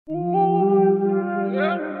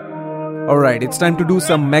Alright, it's time to do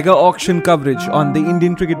some mega auction coverage on the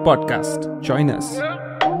Indian Cricket Podcast. Join us.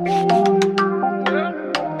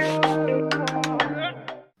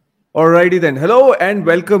 Alrighty then. Hello and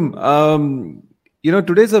welcome.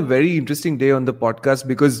 Today's a very interesting day on the podcast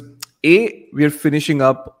because we're finishing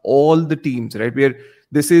up all the teams, right?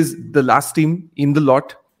 This is the last team in the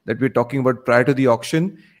lot that we're talking about prior to the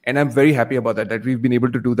auction. And I'm very happy about that we've been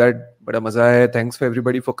able to do that. Bada maza hai. Thanks for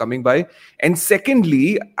everybody for coming by. And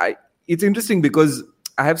secondly, it's interesting because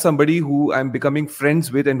I have somebody who I'm becoming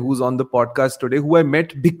friends with and who's on the podcast today, who I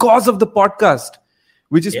met because of the podcast,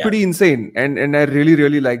 which is pretty insane. And I really,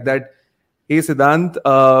 really like that. Hey, Siddhanth,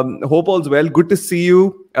 hope all's well. Good to see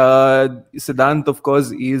you. Siddhanth, of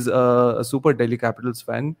course, is a super Delhi Capitals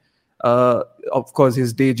fan. Of course,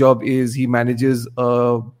 his day job is he manages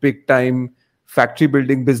a big-time factory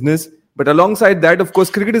building business. But alongside that, of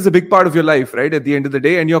course, cricket is a big part of your life, right? At the end of the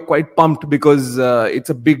day. And you're quite pumped because it's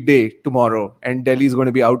a big day tomorrow. And Delhi is going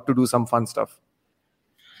to be out to do some fun stuff.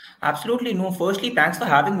 Absolutely. No, firstly, thanks for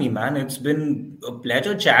having me, man. It's been a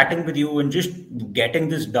pleasure chatting with you, and just getting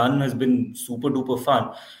this done has been super duper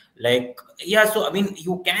fun. So, I mean,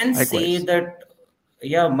 you can say that,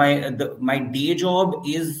 my day job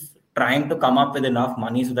is trying to come up with enough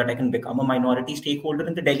money so that I can become a minority stakeholder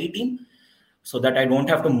in the Delhi team, so that I don't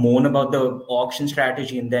have to moan about the auction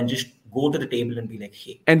strategy and then just go to the table and be like,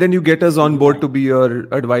 hey. And then you get us on board to be your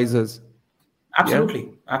advisors. Absolutely.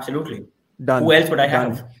 Yeah? Absolutely. Done. Who else would I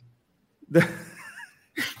have?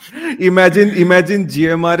 Imagine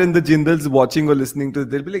GMR and the Jindals watching or listening to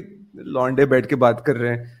it. They'll be like, Londe baith ke baat kar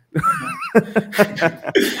rahe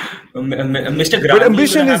hain. Mr. Grant, but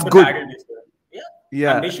ambition is good.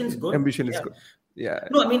 Ambition is good. Ambition is good. Yeah.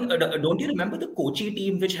 No, I mean, don't you remember the Kochi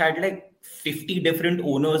team, which had like 50 different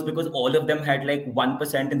owners because all of them had like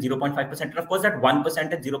 1% and 0.5%. And of course, that 1%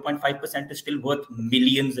 and 0.5% is still worth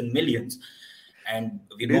millions and millions. And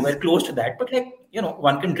we're nowhere close to that. But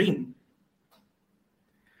one can dream.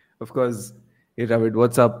 Of course. Hey, Ravid,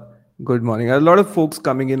 what's up? Good morning. A lot of folks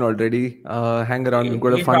coming in already. Hang around. We've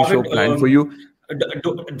got a fun show planned for you.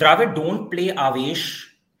 Dravid, don't play Avesh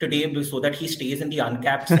today so that he stays in the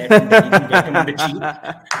uncapped set and then you can get him in the cheap.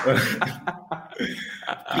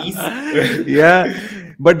 Please. Yeah.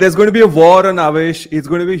 But there's going to be a war on Avesh. It's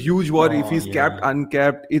going to be a huge war if he's capped,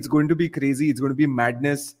 uncapped. It's going to be crazy. It's going to be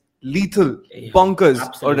madness. Lethal, bonkers.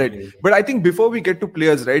 Absolutely. All right. But I think before we get to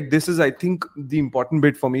players, right, this is, I think, the important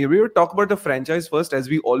bit for me. We will talk about the franchise first, as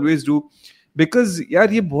we always do, because they're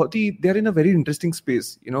in a very interesting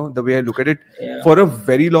space, the way I look at it. Yeah. For a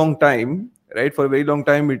very long time, right? For a very long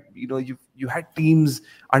time, you had teams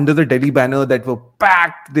under the Delhi banner that were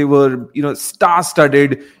packed. They were,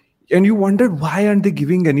 star-studded. And you wondered, why aren't they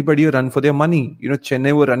giving anybody a run for their money?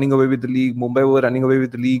 Chennai were running away with the league. Mumbai were running away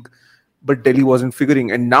with the league. But Delhi wasn't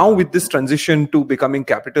figuring. And now with this transition to becoming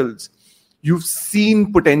capitals, you've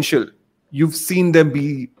seen potential. You've seen them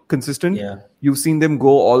be consistent. Yeah. You've seen them go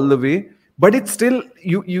all the way. But it's still,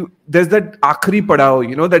 there's that aakhri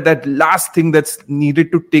padao, that last thing that's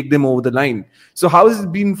needed to take them over the line. So how has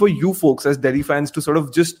it been for you folks as Delhi fans to sort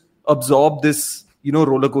of just absorb this,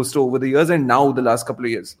 roller coaster over the years and now the last couple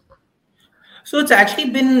of years? So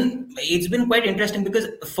it's been quite interesting because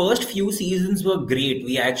first few seasons were great.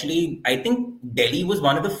 I think Delhi was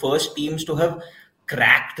one of the first teams to have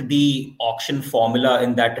cracked the auction formula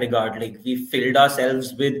in that regard. Like, we filled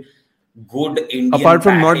ourselves with good Indian apart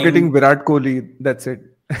from batting. Not getting Virat Kohli, that's it.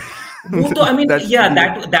 So, I mean,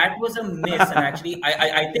 that was a miss. And actually,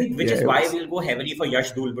 I think which is why we'll go heavily for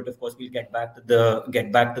Yash Dhul. But of course, we'll get back to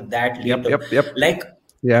that later.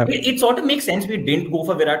 Yep. It sort of makes sense we didn't go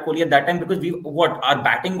for Virat Kohli at that time because our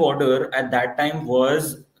batting order at that time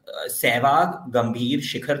was Sehwag, Gambhir,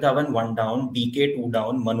 Shikhar Dhawan 1 down, BK 2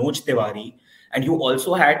 down, Manoj Tiwari, and you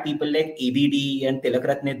also had people like ABD and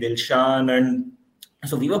Tilakratne Dilshan, and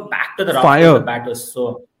so we were packed to the round with the batters.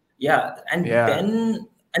 So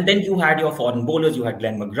then you had your foreign bowlers. You had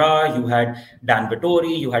Glenn McGrath, you had Dan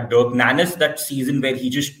Vittori, you had Dirk Nannes that season where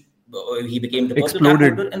he became the purple cap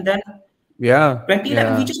holder, and then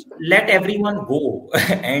 2011, we just let everyone go.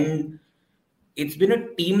 And it's been a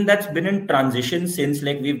team that's been in transition since.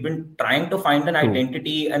 Like, we've been trying to find an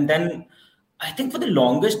identity. And then I think for the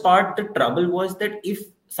longest part, the trouble was that if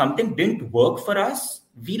something didn't work for us,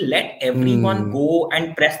 we let everyone go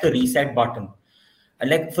and press the reset button. And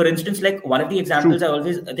like, for instance, like one of the examples I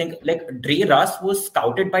always think, like Dre Russ was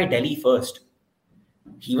scouted by Delhi first.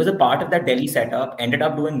 He was a part of that Delhi setup, ended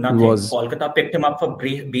up doing nothing. Kolkata picked him up for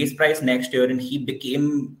base price next year, and he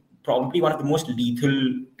became probably one of the most lethal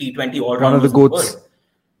T20 all-rounders in the world.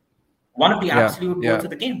 One of the absolute goats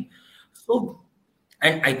of the game. So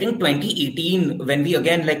And I think 2018, when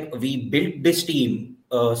we built this team.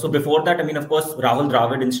 So before that, I mean, of course, Rahul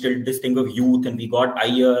Dravid instilled this thing of youth, and we got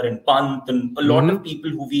Iyer and Pant and a lot of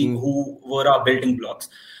people who were our building blocks.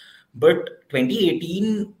 But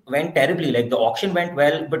 2018 went terribly. Like, the auction went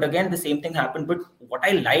well, but again, the same thing happened. But what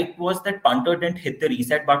I liked was that Punter didn't hit the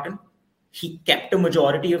reset button. He kept a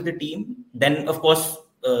majority of the team. Then, of course,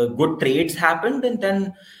 good trades happened, and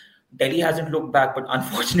then Delhi hasn't looked back. But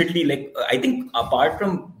unfortunately, I think apart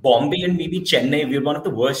from Bombay and maybe Chennai, we're one of the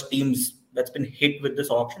worst teams that's been hit with this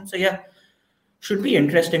auction. So yeah, should be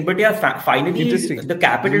interesting. But yeah, finally, the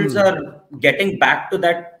Capitals are getting back to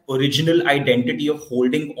that original identity of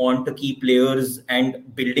holding on to key players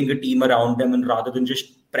and building a team around them, and rather than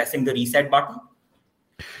just pressing the reset button.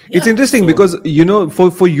 Yeah, it's interesting because,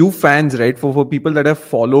 for you fans, right, for people that have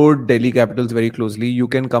followed Delhi Capitals very closely, you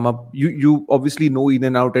can come up, you obviously know in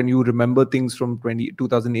and out, and you remember things from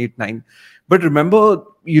 2008-9. But remember,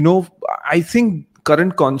 I think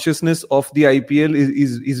current consciousness of the IPL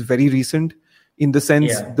is very recent, in the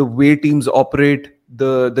sense the way teams operate,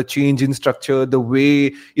 the change in structure, the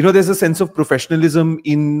way, there's a sense of professionalism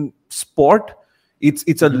in sport.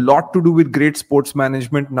 It's a lot to do with great sports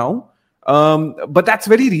management now. But that's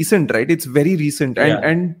very recent, right? It's very recent.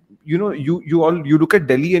 And you look at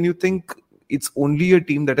Delhi and you think it's only a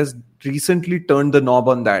team that has recently turned the knob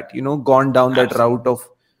on that, gone down that route of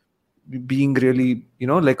being really,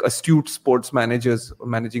 like astute sports managers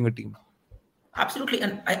managing a team. Absolutely.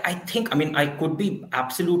 And I think, I could be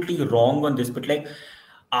absolutely wrong on this, but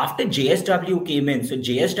after JSW came in, so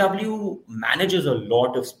JSW manages a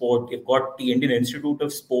lot of sport. They've got the Indian Institute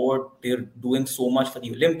of Sport. They're doing so much for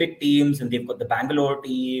the Olympic teams, and they've got the Bangalore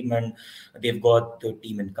team, and they've got the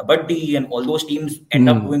team in Kabaddi, and all those teams end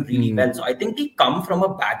up doing really well. So I think they come from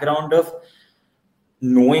a background of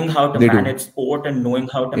knowing how to manage sport and knowing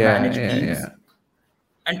how to manage teams. Yeah.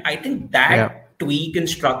 And I think that tweak in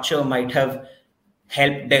structure might have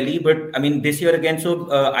help Delhi. But this year again, so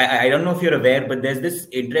I don't know if you're aware, but there's this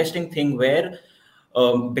interesting thing where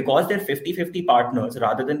because they're 50-50 partners,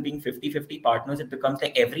 rather than being 50-50 partners, it becomes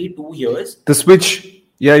like every 2 years. The switch.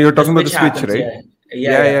 Yeah, you're talking about the switch, happens, right?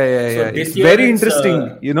 Yeah. So this year very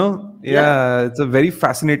interesting, it's a very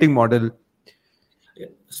fascinating model.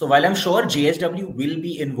 So while I'm sure JSW will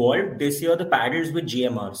be involved, this year the paddles with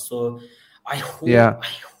GMR. So I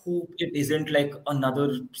hope it isn't like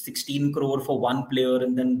another 16 crore for one player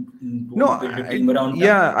and then build a team around them.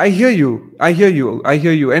 Yeah, I hear you.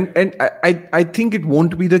 And I think it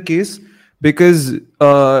won't be the case because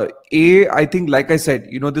I think, like I said,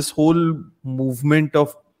 this whole movement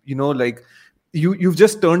of, you've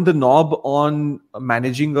just turned the knob on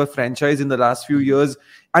managing a franchise in the last few years.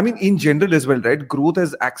 In general as well, right? Growth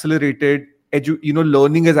has accelerated.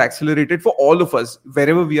 Learning has accelerated for all of us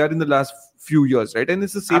wherever we are in the last few years, right? And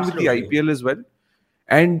it's the same with the IPL as well.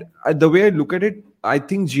 And the way I look at it, I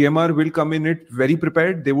think GMR will come in it very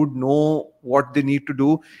prepared. They would know what they need to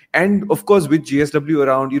do. And of course, with GSW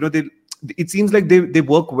around, it seems like they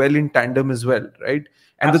work well in tandem as well, right?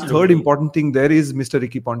 And the third important thing there is Mr.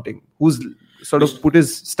 Ricky Ponting, who's sort of put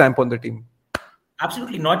his stamp on the team.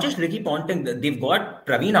 Absolutely. Not just Ricky Ponting. They've got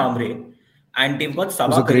Praveen Amre. And they've got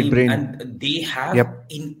Sabah Karim, and they have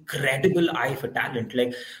incredible eye for talent.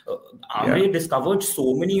 Like Amre discovered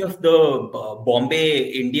so many of the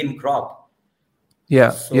Bombay Indian crop.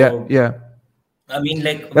 That's true.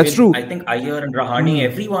 I think Iyer and Rahane,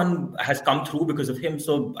 everyone has come through because of him.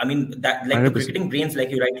 So that 100%. The cricketing brains,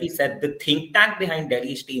 like you rightly said, the think tank behind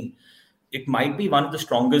Delhi's team, it might be one of the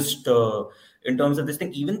strongest. In terms of this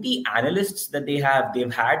thing, even the analysts that they've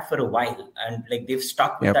had for a while, and they've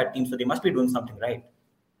stuck with that team, so they must be doing something right.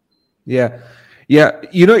 Yeah.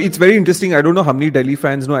 It's very interesting. I don't know how many Delhi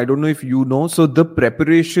fans know. I don't know if you know. So the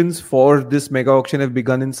preparations for this mega auction have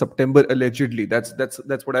begun in September, allegedly. That's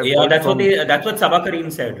what I've heard. That's what Sabah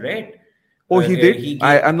Karim said, right? Oh, he did.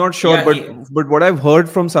 I'm not sure, but what I've heard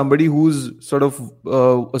from somebody who's sort of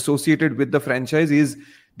associated with the franchise is,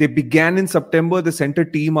 they began in September. They sent a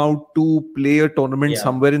team out to play a tournament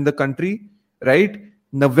somewhere in the country, right?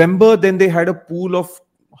 November, then they had a pool of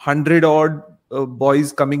 100 odd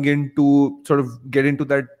boys coming in to sort of get into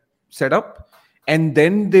that setup. And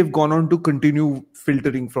then they've gone on to continue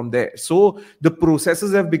filtering from there. So the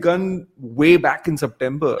processes have begun way back in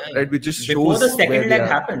September, right? Which just before shows the second leg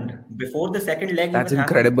happened. Before the second leg That's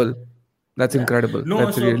incredible. Happened. That's incredible. No,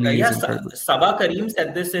 that's so really incredible. Sabah Karim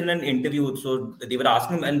said this in an interview. So they were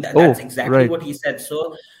asking him, and that's exactly what he said.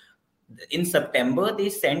 So in September, they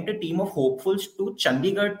sent a team of hopefuls to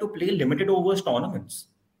Chandigarh to play limited overs tournaments.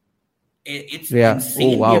 It's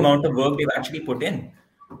insane the amount of work they've actually put in.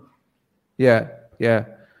 Yeah.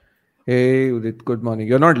 Hey Udit, good morning.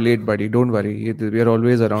 You're not late, buddy. Don't worry. We are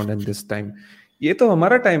always around in this time. ये तो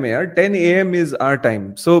हमारा time है यार. 10 a.m. is our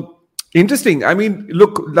time. So interesting. I mean,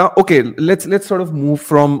 look now. Okay, let's sort of move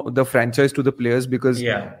from the franchise to the players because they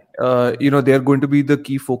are going to be the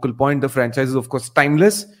key focal point. The franchise is of course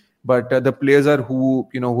timeless, but the players are who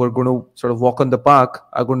are going to sort of walk on the park,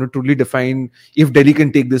 are going to truly define if Delhi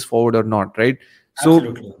can take this forward or not, right? So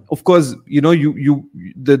Absolutely. Of course,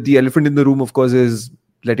 the elephant in the room, of course, is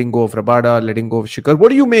letting go of Rabada, letting go of Shikhar. What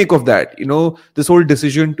do you make of that? This whole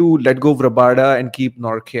decision to let go of Rabada and keep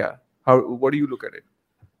Nortje. What do you look at it?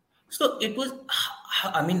 So it was,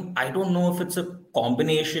 I mean, I don't know if it's a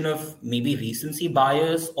combination of maybe recency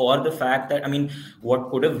bias or the fact that, I mean,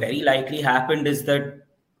 what could have very likely happened is that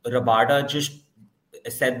Rabada just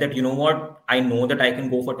said that, you know what, I know that I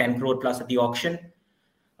can go for 10 crore plus at the auction.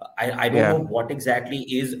 I don't know what exactly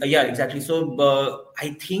is. Yeah, exactly. So I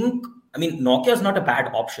think, I mean, Nokia is not a bad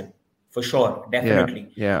option for sure,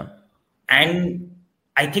 definitely. Yeah. And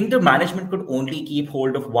I think the management could only keep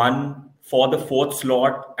hold of one for the fourth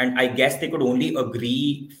slot. And I guess they could only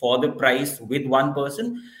agree for the price with one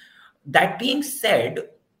person. That being said,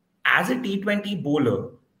 as a T20 bowler,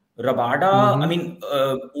 Rabada, I mean,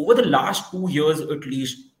 over the last 2 years at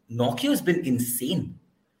least, Nokia has been insane.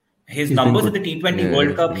 His numbers at the T20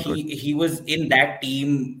 World Cup, he was in that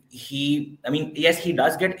team. Yes, he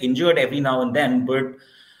does get injured every now and then, but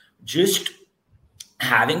just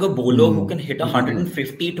having a bowler who can hit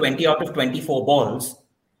 150, 20 out of 24 balls,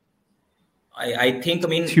 I think, I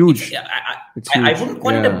mean, it's huge. I wouldn't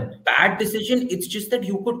call it a bad decision. It's just that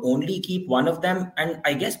you could only keep one of them. And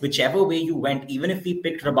I guess whichever way you went, even if we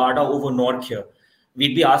picked Rabada over Nortje,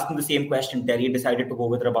 we'd be asking the same question. Terry decided to go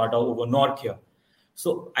with Rabada over Nortje.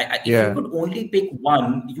 So if you could only pick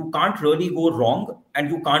one, you can't really go wrong and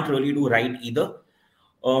you can't really do right either.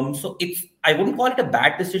 So I wouldn't call it a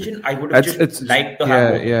bad decision. I would have just liked to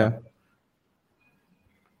have both.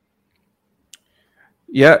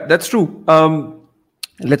 Yeah, that's true.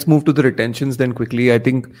 Let's move to the retentions then quickly. I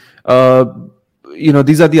think,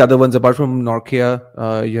 these are the other ones apart from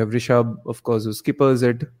Nortje. You have Rishabh, of course, who skippers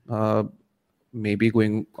it. Maybe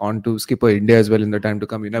going on to skipper India as well in the time to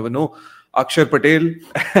come. You never know. Akshar Patel.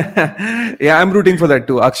 Yeah, I'm rooting for that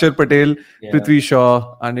too. Akshar Patel, Prithvi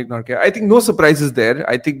Shaw, Anik Nortje. I think no surprises there.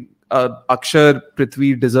 I think Akshar,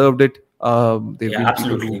 Prithvi deserved it.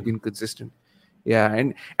 They've been consistent. Yeah,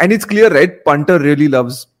 and it's clear, right? Punter really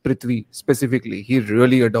loves Prithvi specifically. He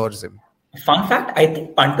really adores him. Fun fact, I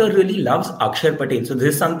think Punter really loves Akshar Patel. So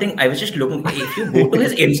this is something I was just looking. If you go to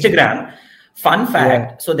his Instagram, fun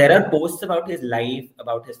fact, so there are posts about his life,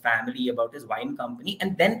 about his family, about his wine company.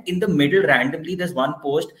 And then in the middle, randomly, there's one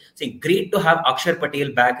post saying, great to have Akshar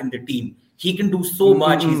Patel back in the team. He can do so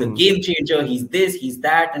much. He's a game changer. He's this, he's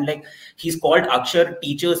that. And like, he's called Akshar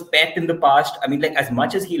teacher's pet in the past. I mean, like, as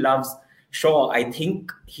much as he loves Shaw, I think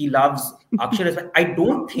he loves Akshar as well. I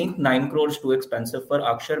don't think 9 crore is too expensive for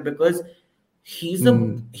Akshar because he's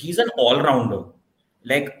an all-rounder.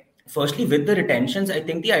 Like, firstly, with the retentions, I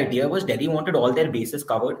think the idea was Delhi wanted all their bases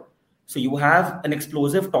covered. So you have an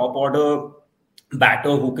explosive top order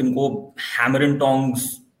batter who can go hammer and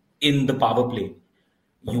tongs in the power play.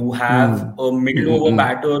 You have a middle over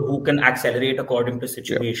batter who can accelerate according to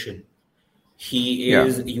situation. He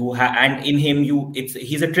is, and in him,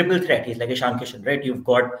 he's a triple threat. He's like a Ishan Kishan, right? You've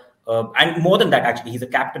got, and more than that, actually, he's a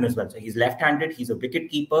captain as well. So he's left-handed, he's a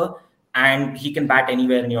wicket keeper, and he can bat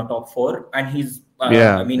anywhere in your top four. And he's,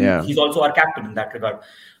 he's also our captain in that regard.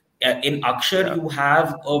 In Akshar, you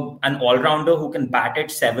have an all-rounder who can bat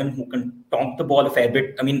at 7, who can tonk the ball a fair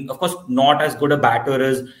bit. I mean, of course, not as good a batter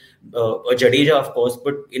as a Jadeja, of course,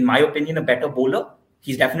 but in my opinion, a better bowler.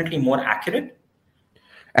 He's definitely more accurate.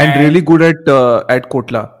 And really good at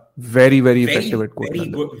Kotla. Very, very effective at Kotla. Very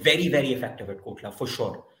good. Very, very effective at Kotla, for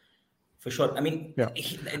sure. For sure. I mean,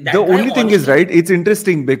 the only thing is, right, it's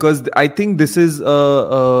interesting because I think this is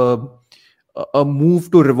a move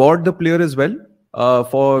to reward the player as well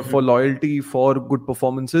for loyalty, for good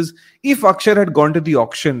performances. If Akshar had gone to the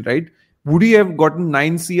auction, right, would he have gotten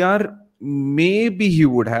 9 CR? Maybe he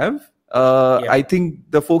would have. I think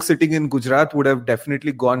the folks sitting in Gujarat would have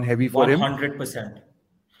definitely gone heavy for him. 100%.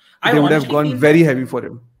 They would have gone very heavy for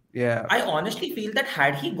him. Yeah. I honestly feel that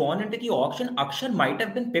had he gone into the auction, Akshar might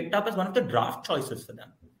have been picked up as one of the draft choices for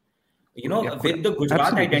them. With the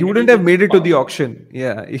Gujarat identity. He wouldn't have made it to the auction.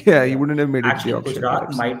 Yeah, he wouldn't have made it to the auction.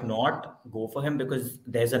 Gujarat might not go for him because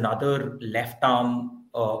there's another left arm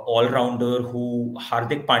all-rounder who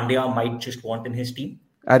Hardik Pandya might just want in his team.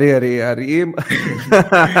 That's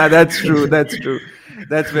true.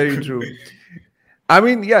 That's very true. I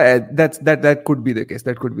mean, yeah, that could be the case.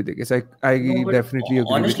 That could be the case. I definitely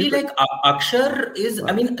agree. Honestly, with you, like Akshar is.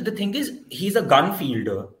 I mean, the thing is, he's a gun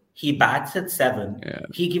fielder. He bats at 7. Yeah.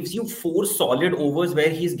 He gives you 4 solid overs where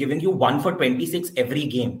he's giving you 1 for 26 every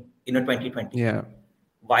game in a 2020. Yeah.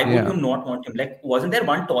 Why would you not want him? Like, wasn't there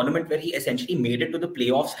one tournament where he essentially made it to the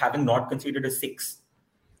playoffs having not conceded a 6?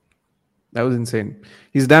 That was insane.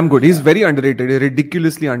 He's damn good. He's very underrated,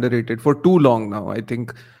 ridiculously underrated for too long now, I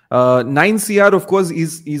think. 9 CR, of course,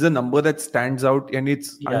 is a number that stands out, and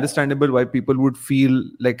it's understandable why people would feel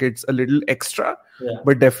like it's a little extra. Yeah.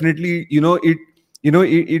 But definitely,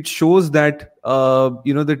 it shows that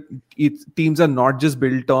teams are not just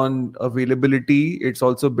built on availability; it's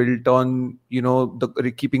also built on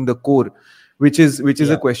keeping the core, which is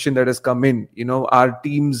a question that has come in. Our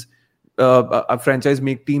teams. A franchise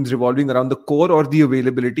make teams revolving around the core or the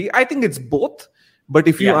availability. I think it's both. But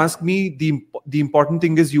if you ask me, the important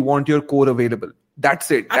thing is you want your core available.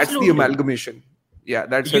 That's it. Absolutely. That's the amalgamation. Yeah,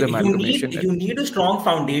 that's the amalgamation. You need a strong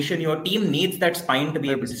foundation. Your team needs that spine to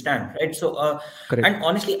be able to stand, right? So, and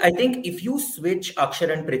honestly, I think if you switch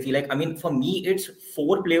Akshar and Prithvi, like, I mean, for me, it's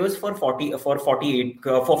 4 players for 48, for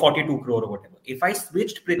 42 crore or whatever. If I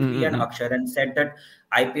switched Prithvi and Akshar and said that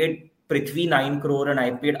I paid Prithvi 9 crore and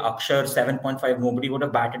I paid Akshar 7.5, nobody would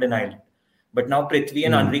have batted an eyelid. But now Prithvi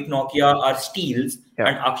and Anrique Nokia are steals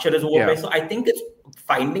and Akshar is overpriced. So I think it's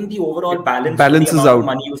finding the overall balances out of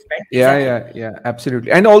money you spend. Yeah,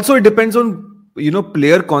 absolutely. And also it depends on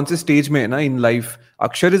player कौन से stage में है ना in life.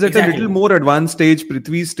 Akshar is at a little more advanced stage.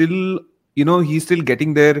 Prithvi still he's still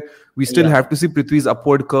getting there. We still have to see Prithvi's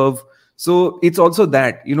upward curve. So it's also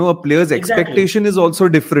that, a player's expectation is also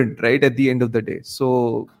different, right? At the end of the day.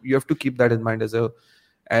 So you have to keep that in mind as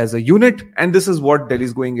a unit. And this is what Delhi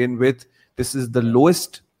is going in with. This is the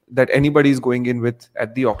lowest that anybody is going in with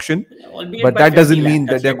at the auction. But that doesn't mean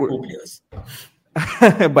that they're good.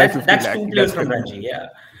 By 50 that's lakh. 2 players from Ranji,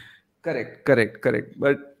 Correct.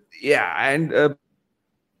 But yeah, and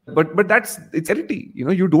but that's it's reality.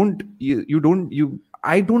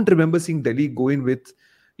 I don't remember seeing Delhi go in with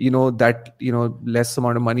less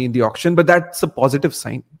amount of money in the auction, but that's a positive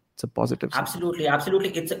sign. It's a positive sign. Absolutely.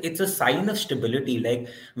 It's a sign of stability. Like,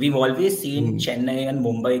 we've always seen Chennai and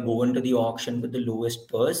Mumbai go into the auction with the lowest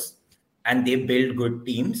purse, and they build good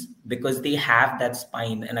teams because they have that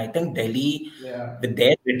spine. And I think Delhi, with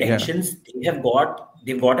their retentions, they've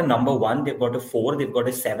got a number 1, they've got a 4, they've got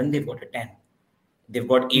a 7, they've got a 10. They've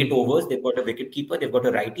got 8 overs, they've got a wicket keeper, they've got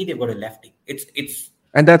a righty, they've got a lefty.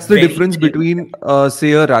 And that's the difference between,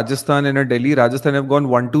 say, a Rajasthan and a Delhi. Rajasthan have gone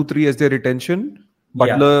 1, 2, 3 as their retention.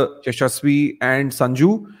 Butler, Yashasvi, and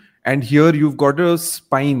Sanju. And here you've got a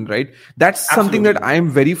spine, right? That's something that I'm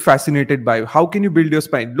very fascinated by. How can you build your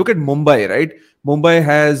spine? Look at Mumbai, right? Mumbai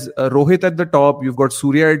has Rohit at the top. You've got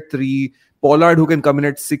Surya at 3, Pollard who can come in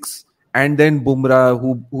at 6, and then Bumrah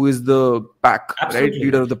who is the pack, right?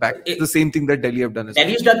 Leader of the pack. It's the same thing that Delhi have done.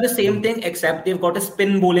 Delhi's done the same thing, except they've got a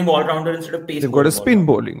spin bowling all-rounder instead of pace. They've got a spin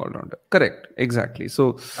bowling all-rounder. Correct. Exactly.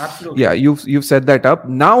 So, yeah, you've set that up.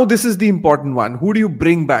 Now this is the important one. Who do you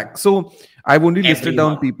bring back? So I've only listed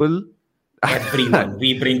down people. Everyone.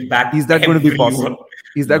 We bring back. Is that going to be possible?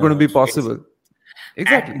 Is that going to be possible?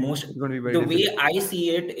 Exactly. At most, the way I see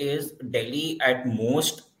it is Delhi at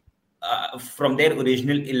most, from their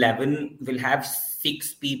original 11, will have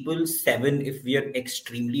 6 people, 7 if we are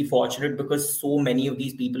extremely fortunate, because so many of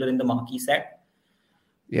these people are in the marquee set.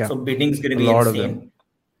 Yeah. So bidding's going to be insane.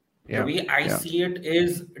 The way I see it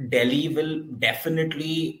is Delhi will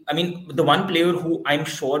definitely, I mean, the one player who I'm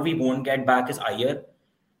sure we won't get back is Iyer,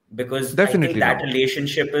 because definitely I think that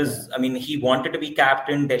relationship is, I mean, he wanted to be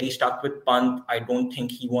captain. Delhi stuck with Pant. I don't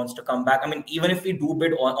think he wants to come back. I mean, even if we do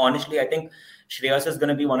bid, honestly, I think Shreyas is going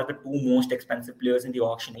to be one of the 2 most expensive players in the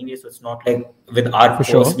auction anyway. So it's not like with our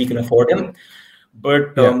purse we can afford him.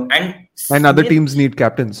 But and other teams need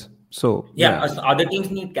captains. So other teams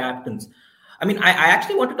need captains. I mean, I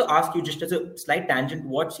actually wanted to ask you, just as a slight tangent,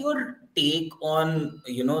 what's your take on,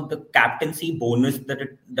 the captaincy bonus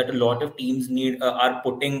that a lot of teams are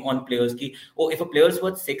putting on players? If a player's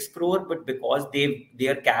worth 6 crore, but because they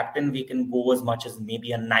are captain, we can go as much as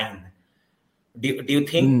maybe a 9. Do you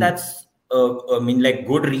think that's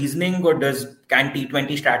good reasoning, or can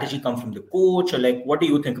T20 strategy come from the coach, or like, what do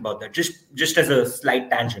you think about that? Just as a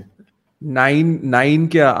slight tangent. 9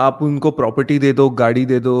 क्या आप उनको property दे दो, गाड़ी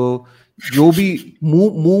दे दो, जो भी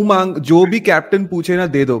मुंह मांग, जो भी कैप्टन पूछे ना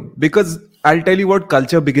दे दो, because I'll tell you what,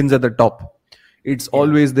 culture begins at the top. It's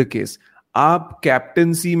always the case. आप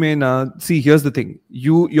captaincy में ना, see, here's the thing,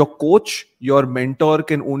 your coach, your mentor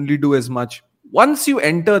can only do as much. Once you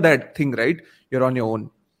enter that thing, right, you're on your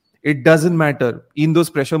own. It doesn't matter. In those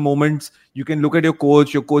pressure moments, you can look at your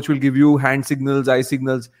coach. Your coach will give you hand signals, eye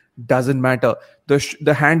signals. Doesn't matter.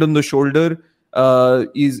 The hand on the shoulder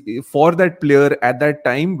is for that player at that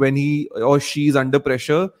time when he or she is under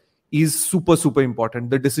pressure is super, super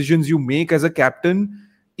important. The decisions you make as a captain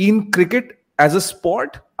in cricket as a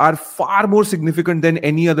sport are far more significant than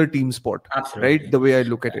any other team sport. Absolutely. Right? The way I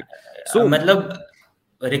look at it. So,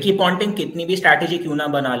 Ricky Ponting कितनी भी strategy क्यों ना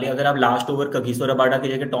बना ले, अगर आप last over Kagiso Rabada की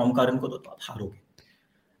जगह टॉम करन को दो तो आप हारोगे.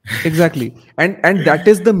 Exactly. And that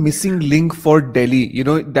is the missing link for Delhi.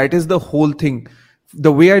 That is the whole thing.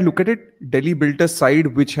 The way I look at it, Delhi built a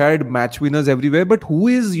side which had match winners everywhere, but who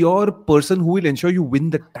is your person who will ensure you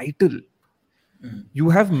win the title?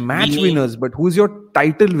 You have match winners, but who is your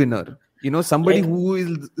title winner? Somebody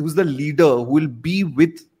who's the leader, who will be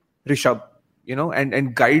with Rishabh,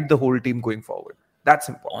 and guide the whole team going forward. That's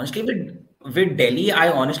important. Honestly, with Delhi,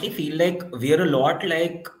 I honestly feel like we're a lot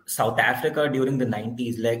like South Africa during the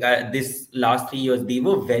 90s. Like this last 3 years, they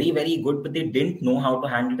were very, very good, but they didn't know how to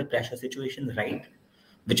handle the pressure situations right,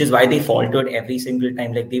 which is why they faltered every single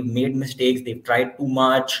time. Like they've made mistakes, they've tried too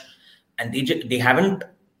much, and they haven't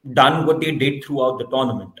done what they did throughout the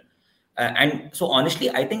tournament. And so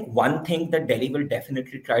honestly, I think one thing that Delhi will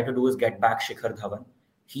definitely try to do is get back Shikhar Dhawan.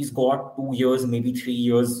 He's got 2 years, maybe 3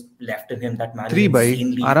 years left in him. That man 3 bhai.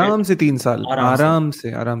 Aram se 3 saal. Aram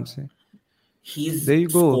se. He's there you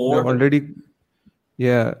go. Already.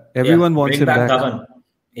 Yeah. Everyone wants him back. Dhawan.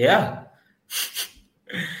 Yeah.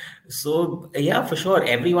 So, yeah, for sure.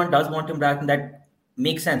 Everyone does want him back. And that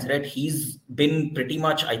makes sense, right? He's been pretty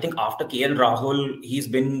much, I think, after KL Rahul, he's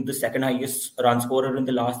been the second highest run scorer in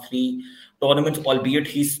the last 3 tournaments, albeit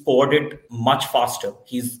he scored it much faster.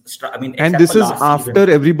 And this is after season.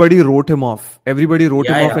 Everybody wrote him off. Everybody wrote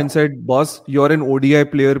him off and said, boss, you're an ODI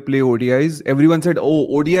player, play ODIs. Everyone said,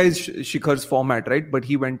 ODI is Shikhar's format, right? But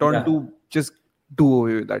he went on to just do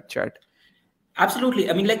away with that chat. Absolutely.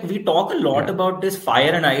 I mean, like we talk a lot about this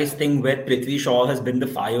fire and ice thing where Prithvi Shaw has been the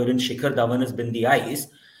fire and Shikhar Dhawan has been the ice.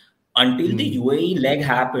 Until the UAE leg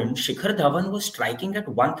happened, Shikhar Dhawan was striking at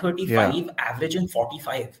 135, average in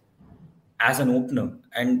 45. As an opener,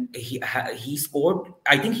 and he scored.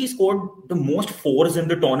 I think he scored the most 4s in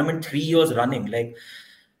the tournament 3 years running. Like,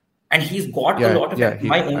 and he's got a lot of it.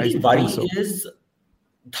 My only worry is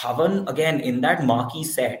Dhawan again in that marquee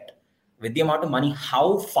set with the amount of money.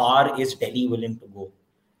 How far is Delhi willing to go?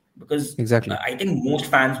 Because I think most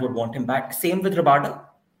fans would want him back. Same with Rabada,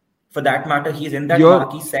 for that matter. He's in that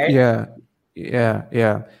marquee set.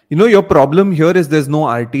 Yeah. Your problem here is there's no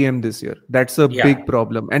RTM this year. That's a big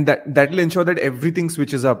problem. And that will ensure that everything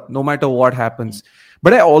switches up no matter what happens.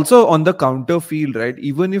 But I also, on the counter feel, right,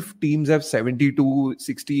 even if teams have 72,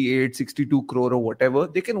 68, 62 crore or whatever,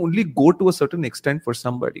 they can only go to a certain extent for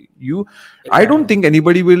somebody. I don't think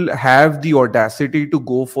anybody will have the audacity to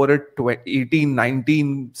go for a 18,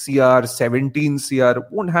 19 CR, 17 CR. It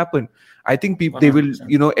won't happen. I think they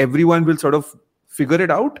will, everyone will sort of figure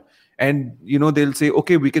it out. And, they'll say,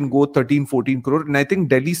 okay, we can go 13, 14 crore. And I think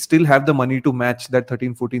Delhi still have the money to match that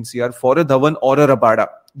 13, 14 CR for a Dhawan or a Rabada,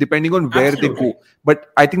 depending on where they go. But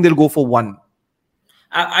I think they'll go for one.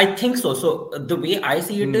 I think so. So the way I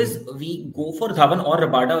see it is we go for Dhawan or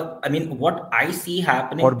Rabada. I mean, what I see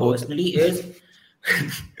happening personally is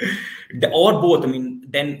or both. I mean,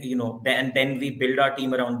 then, then we build our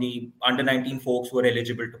team around the under 19 folks who are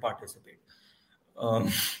eligible to participate.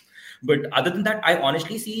 But other than that, I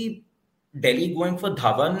honestly see Delhi going for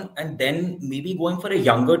Dhawan and then maybe going for a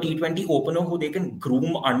younger T20 opener who they can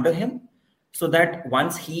groom under him, so that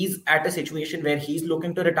once he's at a situation where he's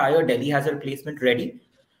looking to retire, Delhi has a replacement ready.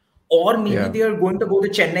 Or maybe they are going to go the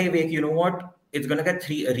Chennai way. You know what? It's going to get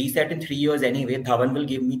reset in 3 years anyway. Dhawan will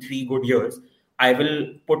give me 3 good years. I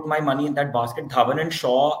will put my money in that basket. Dhawan and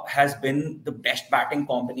Shaw has been the best batting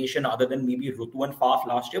combination other than maybe Rutu and Faf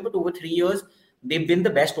last year. But over 3 years, they've been the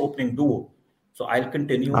best opening duo. So I'll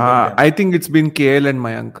continue with them. I think it's been KL and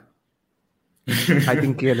Mayank. I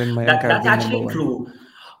think KL and Mayank have been actually number true.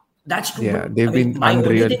 That's true. Yeah, they've been my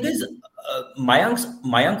unreal. only thing is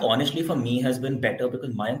Mayank honestly for me has been better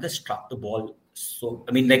because Mayank has struck the ball. So,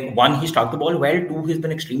 I mean, like, one, he struck the ball well. 2, he's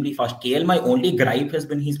been extremely fast. KL, my only gripe has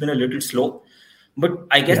been he's been a little slow. But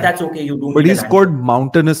I guess that's okay. But he scored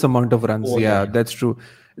mountainous amount of runs. That's true.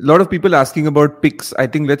 A lot of people asking about picks. I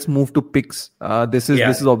think let's move to picks. This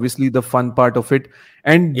is obviously the fun part of it.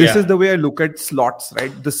 And this is the way I look at slots,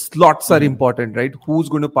 right? The slots are important, right? Who's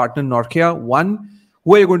going to partner Nortje? One,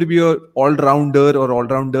 who are you going to be your all-rounder or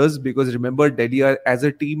all-rounders? Because remember, Delhi are, as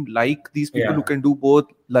a team, like these people who can do both,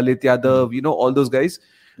 Lalit Yadav, all those guys.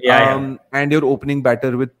 And your opening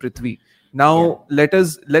batter with Prithvi. Now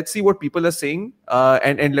let's see what people are saying,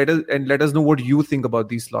 and let us know what you think about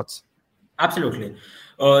these slots. Absolutely.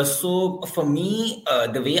 So for me,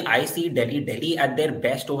 the way I see Delhi at their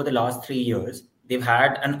best over the last 3 years, they've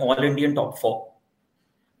had an all-Indian top four.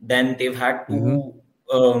 Then they've had two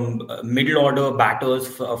middle order batters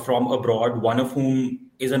from abroad, one of whom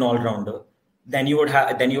is an all-rounder. Then you've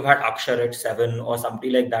had Akshar at 7 or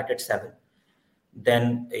something like that at 7.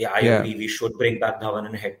 Then I agree we should bring back Dhawan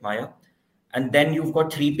and Hetmeyer. And then you've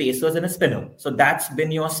got 3 pacers and a spinner. So that's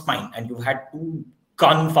been your spine. And you've had 2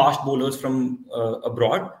 gun fast bowlers from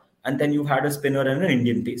abroad. And then you've had a spinner and an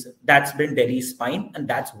Indian pacer. That's been Delhi's spine, and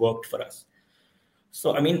that's worked for us.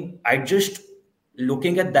 So, I mean,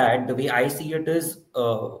 looking at that, the way I see it is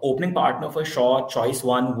opening partner for Shaw, choice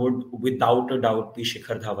 1 would without a doubt be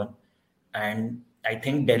Shikhar Dhawan. And I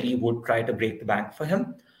think Delhi would try to break the bank for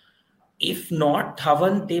him. If not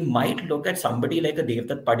Dhawan, they might look at somebody like a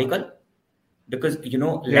Devdutt Padikkal. Because, you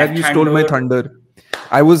stole my thunder.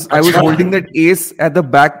 I was holding that ace at the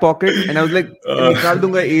back pocket, and I was like, nikal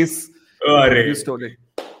dunga ace. You stole it.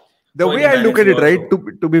 The way I look at it, right,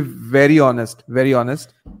 to be very honest,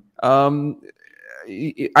 I'll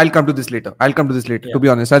come to this later. Yeah. To be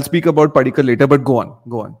honest, I'll speak about Padikkal later, but go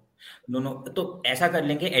on. No. तो ऐसा कर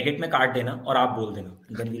लेंगे, edit में काट देना और आप बोल देना.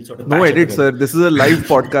 Then we'll sort of no edit, sir. This is a live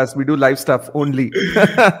podcast. We do live stuff only.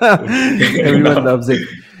 Everyone loves it.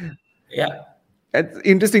 Yeah.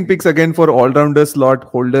 Interesting picks again for all-rounder slot,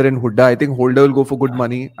 Holder and Hooda. I think Holder will go for good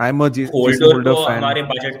money. I'm a Jason Holder fan. One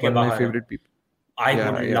of my favorite people.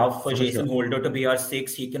 I would love for Jason Holder to be our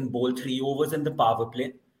 6. He can bowl 3 overs in the power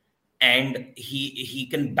play. And he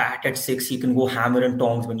can bat at 6. He can go hammer and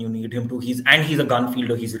tongs when you need him to. He's a gun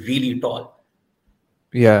fielder. He's really tall.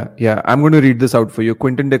 Yeah. I'm going to read this out for you.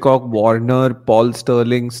 Quinton de Kock, Warner, Paul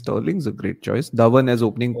Sterling. Sterling's a great choice. Dhawan as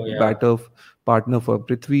opening batter, partner for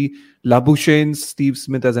Prithvi. Labuschagne, Steve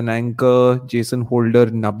Smith as an anchor. Jason Holder,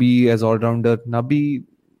 Nabi as all-rounder. Nabi,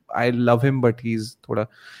 I love him, but he's thoda...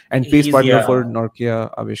 And pace partner for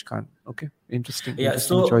Norkia, Avesh Khan. Okay, interesting. Yeah,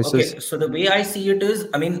 choices. So the way I see it is,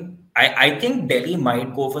 I mean, I think Delhi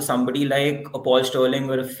might go for somebody like a Paul Sterling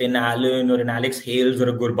or a Finn Allen or an Alex Hales or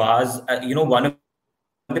a Gurbaz. One of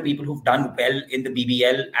the people who've done well in the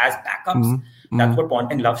BBL as backups. That's what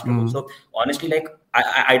Ponting loves to do. So honestly, like,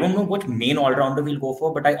 I don't know what main all-rounder we'll go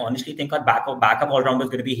for, but I honestly think our backup all-rounder is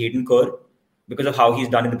going to be Hayden Kerr because of how he's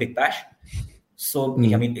done in the Big Bash. So,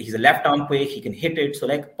 I mean, he's a left-arm quick. He can hit it. So,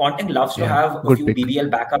 like, Ponting loves to have a few BBL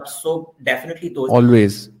backups. So, definitely those.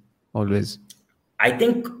 Always. I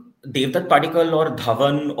think Devdutt Padikkal or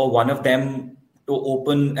Dhawan or one of them to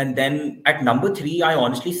open. And then at number 3, I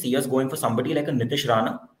honestly see us going for somebody like a Nitish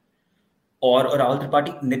Rana or a Rahul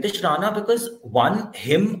Tripathi. Nitish Rana, because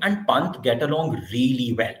him and Pant get along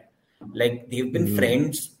really well. Like, they've been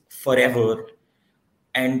friends forever.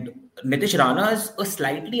 And Nitish Rana is a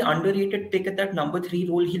slightly underrated pick at that number 3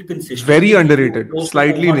 role. He'll consistently very underrated.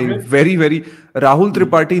 Slightly named. Very, very. Rahul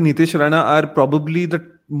Tripathi, Nitish Rana are probably the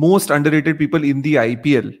most underrated people in the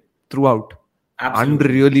IPL throughout. Absolutely.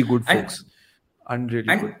 Unreally good folks.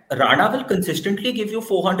 Good. Rana will consistently give you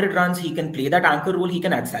 400 runs. He can play that anchor role. He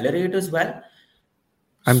can accelerate as well.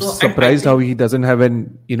 I'm surprised how he doesn't have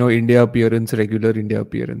an regular India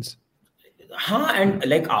appearance. And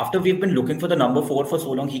like after we've been looking for the number 4 for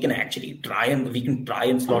so long, we can try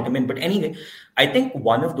and slot him in. But anyway, I think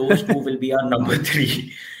one of those 2 will be our number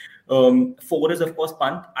 3. 4 is of course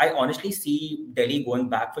Pant. I honestly see Delhi going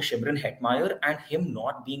back for Shimron Hetmeyer and him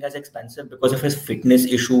not being as expensive because of his fitness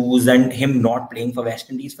issues and him not playing for West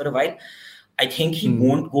Indies for a while. I think he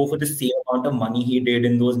won't go for the same amount of money he did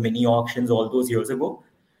in those mini auctions all those years ago.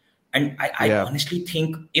 And I honestly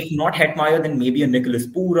think if not Hetmeyer, then maybe a Nicholas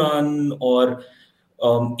Pooran, or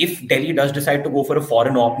if Delhi does decide to go for a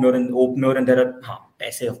foreign opener and there are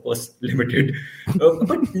paise of course limited,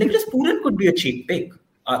 but Nicholas Pooran could be a cheap pick.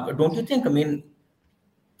 Don't you think? I mean,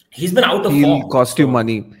 he's been out of form. He'll cost you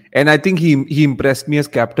money, and I think he impressed me as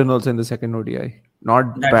captain also in the second ODI.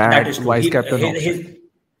 Not bad vice captain.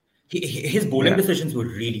 His bowling decisions were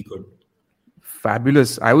really good.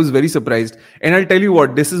 Fabulous. I was very surprised. And I'll tell you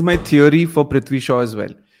what, this is my theory for Prithvi Shaw as well.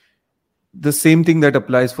 The same thing that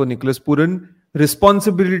applies for Nicholas Pooran.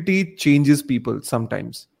 Responsibility changes people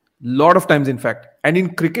sometimes. Lot of times, in fact. And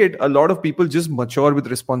in cricket, a lot of people just mature with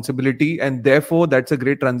responsibility. And therefore, that's a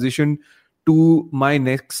great transition to my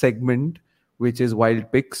next segment, which is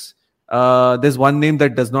wild picks. There's one name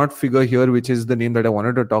that does not figure here, which is the name that I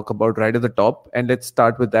wanted to talk about right at the top. And let's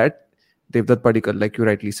start with that. Devdutt Padikkal, like you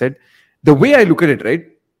rightly said. The way I look at it, right?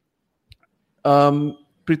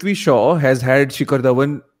 Prithvi Shaw has had Shikhar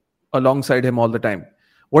Dhawan alongside him all the time.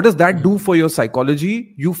 What does that do for your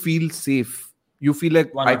psychology? You feel safe. You feel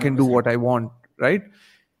like 100%. I can do what I want, right?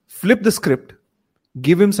 Flip the script.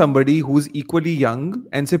 Give him somebody who's equally young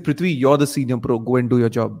and say, Prithvi, you're the senior pro. Go and do your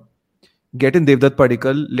job. Get in Devdutt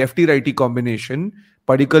Padikkal, lefty-righty combination.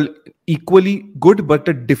 Padikkal equally good, but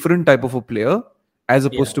a different type of a player as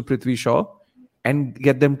opposed to Prithvi Shaw, and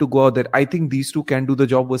get them to go out there. I think these two can do the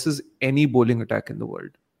job versus any bowling attack in the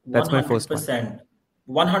world. That's 100%. My first point.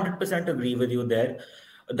 100% agree with you there.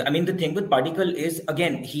 I mean, the thing with Padikkal is,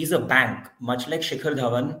 again, he's a bank. Much like Shikhar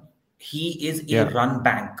Dhawan, he is a run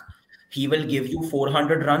bank. He will give you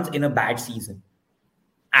 400 runs in a bad season.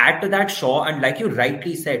 Add to that Shaw, and like you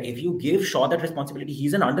rightly said, if you give Shaw that responsibility,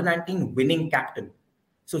 he's an under-19 winning captain.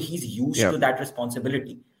 So he's used to that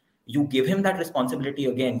responsibility. You give him that responsibility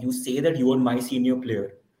again. You say that you are my senior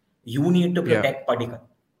player. You need to protect Padikkal.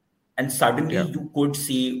 And suddenly you could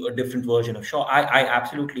see a different version of Shaw. I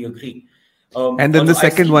absolutely agree. And then the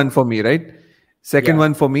second one for me, right? Second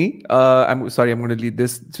one for me, I'm sorry, I'm going to lead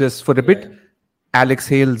this just for a bit. Alex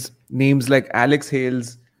Hales. Names like Alex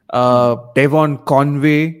Hales, Devon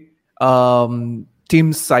Conway,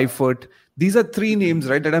 Tim Seifert. These are three names,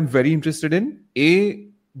 right, that I'm very interested in.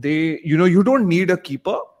 You don't need a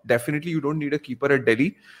keeper. Definitely, you don't need a keeper at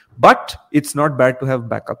Delhi. But it's not bad to have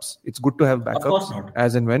backups. It's good to have backups. Of course not.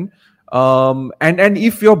 As and when. And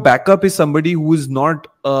if your backup is somebody who is not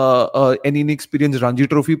an inexperienced Ranji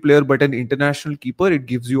Trophy player, but an international keeper, it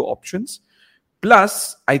gives you options.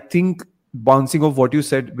 Plus, I think, bouncing off what you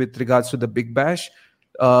said with regards to the Big Bash,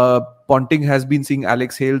 Ponting has been seeing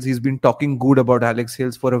Alex Hales. He's been talking good about Alex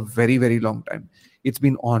Hales for a very, very long time. It's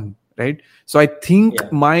been on, right? So I think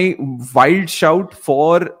my wild shout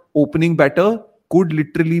for opening batter could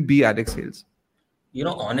literally be Alex Hales.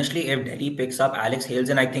 Honestly, if Delhi picks up Alex Hales,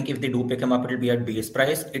 and I think if they do pick him up, it'll be at base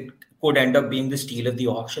price. It could end up being the steal of the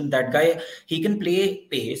auction. That guy, he can play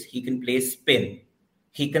pace, he can play spin,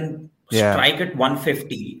 he can strike at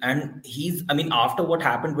 150. And after what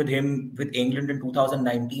happened with him with England in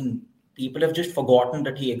 2019, people have just forgotten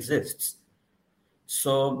that he exists.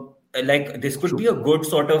 So, this could be a good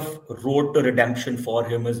sort of road to redemption for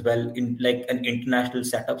him as well, in like an international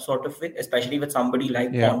setup sort of way, especially with somebody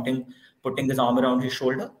like Ponting putting his arm around his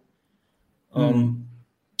shoulder.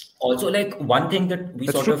 Also, one thing that we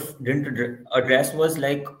didn't address was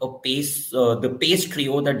the pace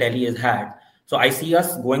trio that Delhi has had. So I see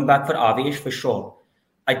us going back for Avesh for sure.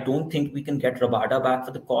 I don't think we can get Rabada back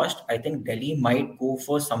for the cost. I think Delhi might go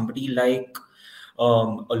for somebody like a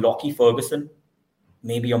Lockie Ferguson,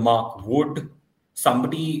 maybe a Mark Wood,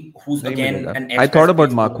 somebody who's again an I thought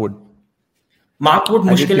about Mark Wood. Mark Wood,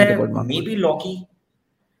 mushkil hai. Maybe Lockie.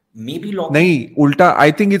 Nahi, ulta.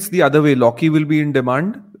 I think it's the other way. Lockie will be in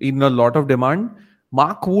demand, in a lot of demand.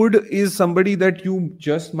 Mark Wood is somebody that you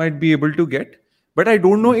just might be able to get. But I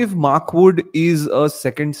don't know if Mark Wood is a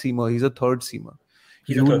second seamer. He's a third seamer.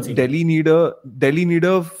 Delhi need a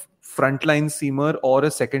frontline seamer or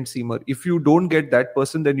a second seamer. If you don't get that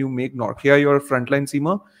person, then you make Norkia your frontline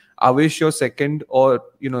seamer, Avesh your second, or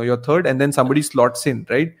your third, and then somebody slots in,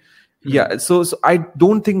 right? Yeah. So I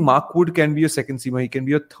don't think Mark Wood can be a second seamer. He can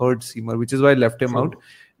be a third seamer, which is why I left him out.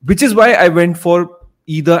 Which is why I went for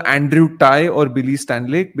either Andrew Tye or Billy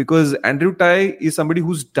Stanlake, because Andrew Tye is somebody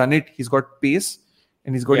who's done it. He's got pace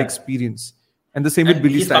and he's got experience. And the same with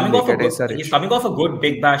Billy Stanlake. He's coming off a good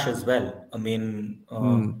Big Bash as well. I mean,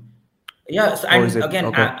 yes, and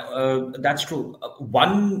that's true.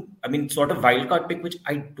 One, sort of wildcard pick, which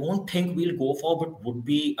I don't think we'll go for, but would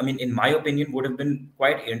be, in my opinion, would have been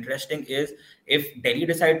quite interesting, is if Delhi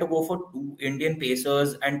decide to go for two Indian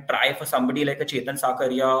pacers and try for somebody like a Chetan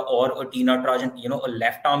Sakaria or a T. Natarajan, a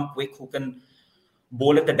left arm quick who can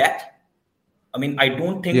bowl at the death. I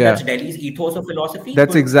don't think that's Delhi's ethos or philosophy.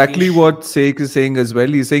 That's exactly what Sheikh is saying as well.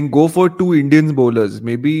 He's saying go for two Indian bowlers,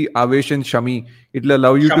 maybe Avesh and Shami. It'll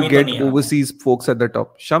allow you to get overseas folks at the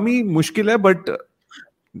top. Shami, mushkil hai, but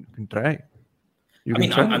you can try.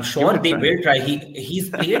 I'm sure they will try. He's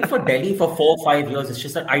played for Delhi for 4 or 5 years. It's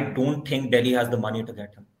just that I don't think Delhi has the money to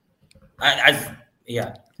get him.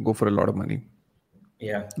 Go for a lot of money.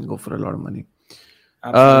 Yeah. Go for a lot of money.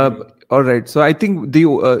 All right. So I think the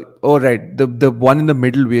one in the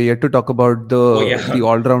middle, we had to talk about the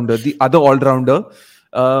all-rounder, the other all-rounder.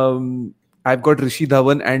 I've got Rishi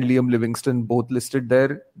Dhawan and Liam Livingston both listed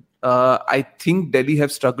there. I think Delhi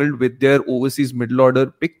have struggled with their overseas middle order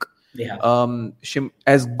pick. Yeah.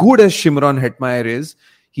 As good as Shimron Hetmeyer is,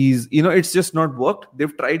 he's it's just not worked.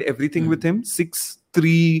 They've tried everything with him.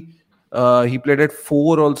 6'3". He played at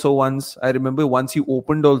 4 also once. I remember once he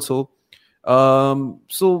opened also.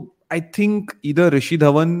 So I think either Rishi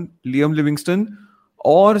Dhawan, Liam Livingston,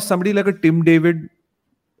 or somebody like a Tim David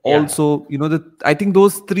also, I think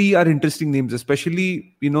those three are interesting names,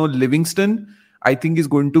 especially, Livingston, I think is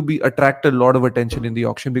going to attract a lot of attention in the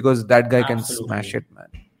auction because that guy can smash it, man.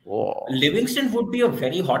 Whoa. Livingston would be a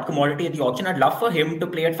very hot commodity at the auction. I'd love for him to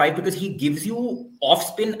play at 5 because he gives you off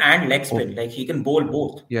spin and leg spin. Like he can bowl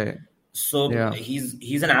both. Yeah. So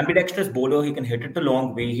he's an ambidextrous bowler. He can hit it the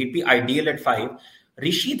long way. He'd be ideal at 5.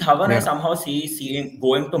 Rishi Dhawan, I somehow see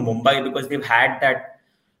going to Mumbai because they've had that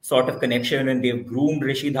sort of connection and they've groomed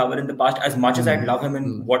Rishi Dhawan in the past. As much as I'd love him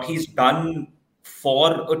and what he's done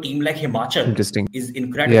for a team like Himachal is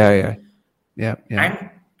incredible. Yeah. And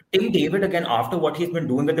Tim David, again, after what he's been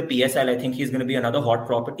doing with the PSL, I think he's going to be another hot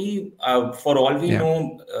property. For all we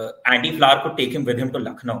know, Andy Flower could take him with him to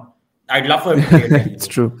Lucknow. I'd love for him to play it. It's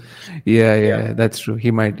true. Yeah, that's true.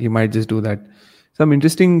 He might just do that. Some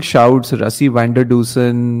interesting shouts. Rassi van der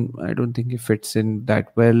Dusen, I don't think he fits in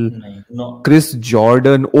that well. No. Chris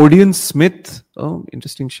Jordan, Odeon Smith. Oh,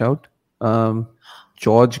 interesting shout.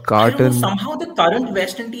 George Carton. Somehow the current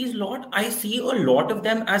West Indies lot, I see a lot of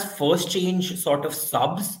them as first change sort of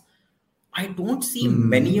subs. I don't see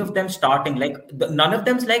many of them starting. Like none of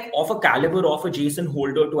them's like of a caliber of a Jason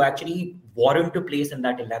Holder to actually warrant a place in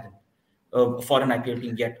that 11 for an IPL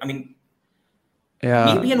team yet. I mean,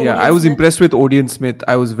 maybe I was impressed with Odeon Smith.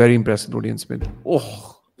 I was very impressed with Odeon Smith.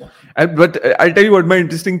 But I'll tell you what my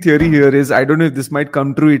interesting theory here is. I don't know if this might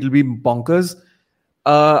come true. It'll be bonkers.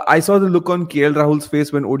 I saw the look on KL Rahul's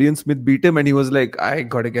face when Odeon Smith beat him, and he was like, "I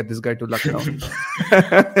gotta get this guy to Lucknow."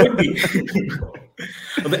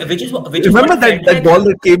 Remember that ball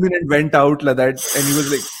that came in and went out like that, and he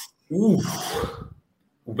was like, "Ooh,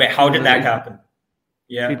 how did that happen?"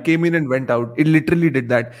 Yeah, it came in and went out. It literally did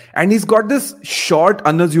that, and he's got this short,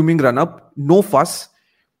 unassuming run up, no fuss,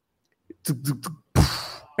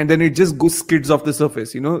 and then it just goes skids off the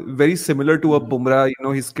surface. Very similar to a Bumrah.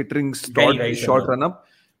 His skittering short run up,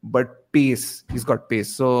 but pace. He's got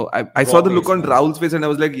pace. So I saw the look on Rahul's face, and I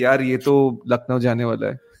was like, "Yaar, ye to Lucknow jaane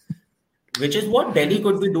wala hai." Which is what Delhi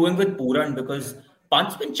could be doing with Pooran because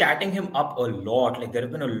Pant's been chatting him up a lot. Like there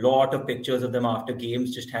have been a lot of pictures of them after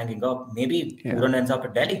games just hanging up. Maybe Pooran ends up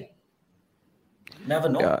at Delhi. Never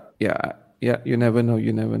know. Yeah. You never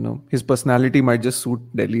know. His personality might just suit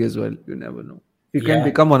Delhi as well. You never know. He can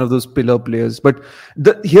become one of those pillar players. But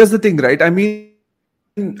here's the thing, right? I mean,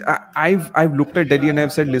 I've looked at Delhi and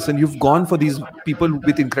I've said, listen, you've gone for these people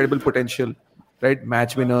with incredible potential, right?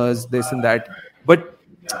 Match winners, this and that. But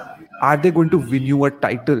are they going to win you a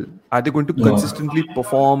title? Are they going to consistently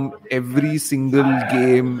perform every single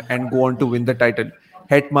game and go on to win the title?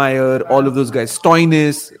 Hetmeyer, all of those guys,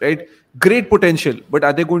 Stoinis, right? Great potential, but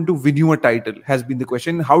are they going to win you a title? Has been the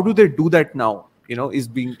question. How do they do that now? Is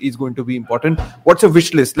going to be important. What's your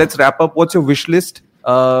wish list? Let's wrap up. What's your wish list?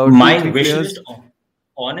 My wish list,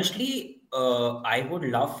 honestly, I would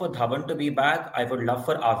love for Dhawan to be back. I would love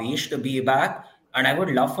for Avesh to be back, and I would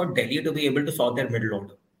love for Delhi to be able to sort their middle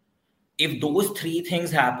order. If those three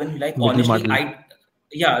things happen, like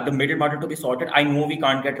the middle model to be sorted. I know we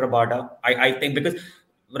can't get Rabada. I think because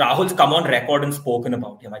Rahul's come on record and spoken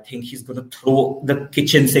about him. I think he's going to throw the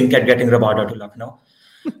kitchen sink at getting Rabada to Lucknow.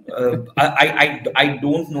 I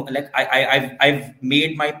don't know. Like I've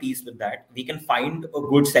made my peace with that. We can find a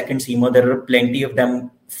good second seamer. There are plenty of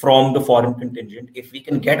them from the foreign contingent. If we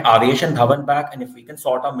can get Avesh and Dhawan back, and if we can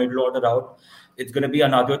sort our middle order out, it's going to be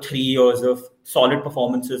another 3 years of solid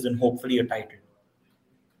performances and hopefully a title.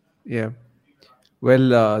 Yeah.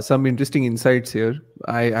 Well, some interesting insights here.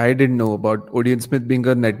 I didn't know about Odeon Smith being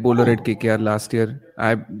a net bowler at KKR last year.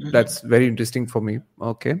 That's very interesting for me.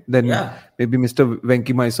 Okay. Then maybe Mr.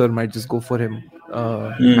 Venki Mysore might just go for him.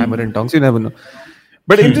 Hammer and tongs. You never know.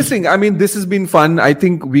 But interesting. I mean, this has been fun. I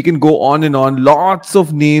think we can go on and on. Lots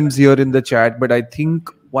of names here in the chat. But I think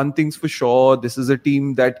one thing's for sure. This is a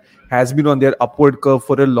team that has been on their upward curve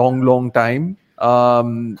for a long, long time.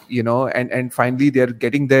 And finally they're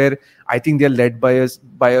getting there. I think they're led by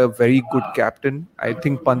a very good captain. I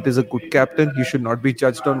think Pant is a good captain. He should not be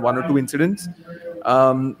judged on one or two incidents.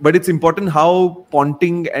 But it's important how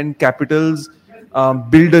Ponting and Capitals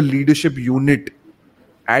build a leadership unit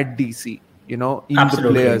at DC, in the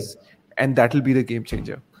players, and that'll be the game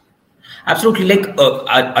changer. Absolutely. Like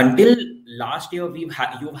until last year, you've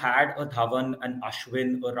had a Dhawan, an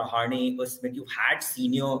Ashwin, a Rahane, a Smith. You've had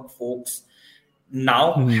senior folks.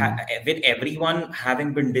 Now, with everyone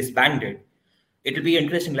having been disbanded, it'll be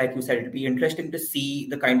interesting, like you said, it'll be interesting to see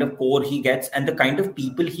the kind of core he gets and the kind of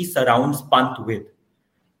people he surrounds Pant with.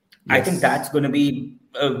 Yes. I think that's going to be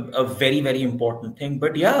a very, very important thing.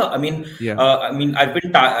 But I've been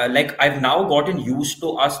I've now gotten used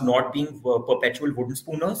to us not being perpetual wooden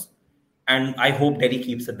spooners, and I hope Delhi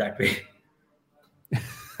keeps it that way.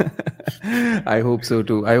 I hope so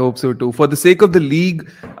too. For the sake of the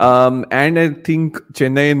league, and I think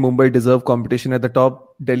Chennai and Mumbai deserve competition at the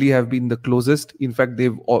top. Delhi have been the closest. In fact,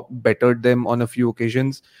 they've bettered them on a few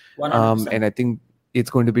occasions. And I think it's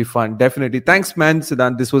going to be fun. Definitely. Thanks, man,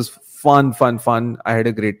 Siddhanth. This was fun. I had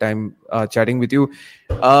a great time chatting with you.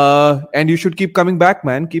 And you should keep coming back,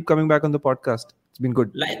 man. Keep coming back on the podcast. It's been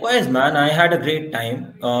good. Likewise, man. I had a great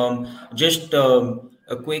time.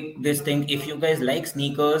 A quick this thing. If you guys like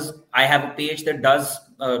sneakers, I have a page that does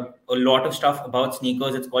a lot of stuff about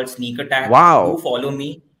sneakers. It's called Sneaker Tag. Wow. Do follow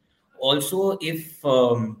me. Also, if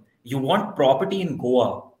you want property in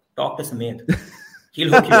Goa, talk to Sameet.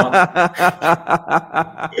 He'll hook you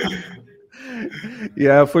up.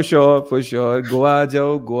 Yeah, for sure. Goa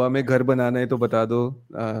jao. Goa mein ghar banana hai to bata do.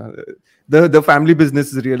 The family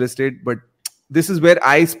business is real estate, but this is where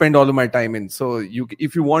I spend all of my time in. So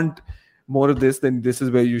if you want more of this, then this is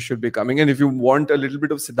where you should be coming. And if you want a little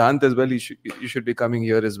bit of Siddhanth as well, you should be coming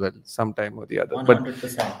here as well, sometime or the other. 100%.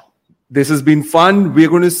 But this has been fun. We're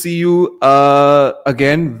going to see you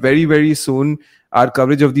again very, very soon. Our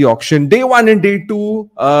coverage of the auction, day 1 and day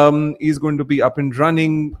 2, is going to be up and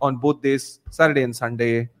running on both days, Saturday and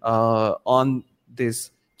Sunday, on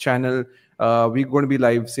this channel. We're going to be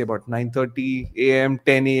live, say about 9:30 a.m.,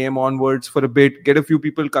 10 a.m. onwards for a bit. Get a few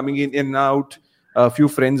people coming in and out. A few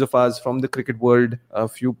friends of ours from the cricket world, a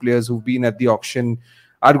few players who've been at the auction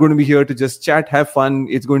are going to be here to just chat, have fun.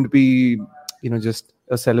 It's going to be, just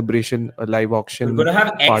a celebration, a live auction. We're going to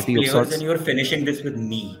have party X players and you're finishing this with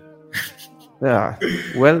me. Yeah,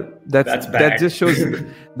 well, that's bad.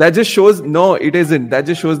 That just shows. No, it isn't. That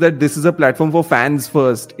just shows that this is a platform for fans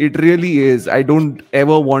first. It really is. I don't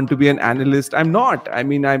ever want to be an analyst. I'm not. I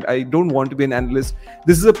mean, I don't want to be an analyst.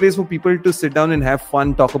 This is a place for people to sit down and have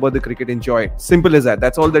fun, talk about the cricket, enjoy. Simple as that.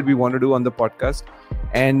 That's all that we want to do on the podcast.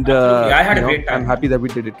 And I had a great time. I'm happy that we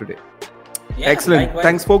did it today. Yeah, excellent. Likewise.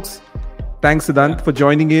 Thanks, folks. Thanks, Siddhanth, for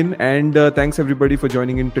joining in, and thanks everybody for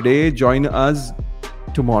joining in today. Join us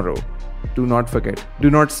tomorrow. Do not forget. Do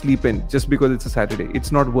not sleep in just because it's a Saturday.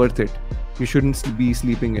 It's not worth it. You shouldn't be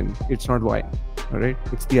sleeping in. It's not wine. All right?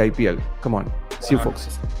 It's the IPL. Come on. See you,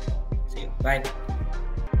 folks. See you. Bye.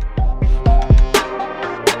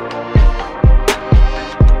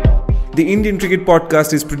 The Indian Cricket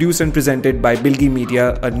Podcast is produced and presented by Bilgi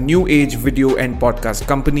Media, a new age video and podcast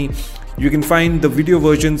company. You can find the video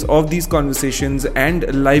versions of these conversations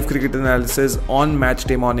and live cricket analysis on match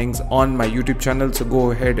day mornings on my YouTube channel. So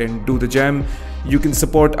go ahead and do the jam. You can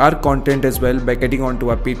support our content as well by getting onto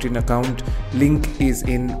our Patreon account. Link is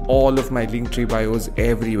in all of my Linktree bios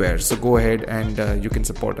everywhere. So go ahead and you can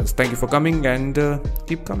support us. Thank you for coming and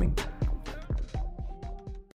keep coming.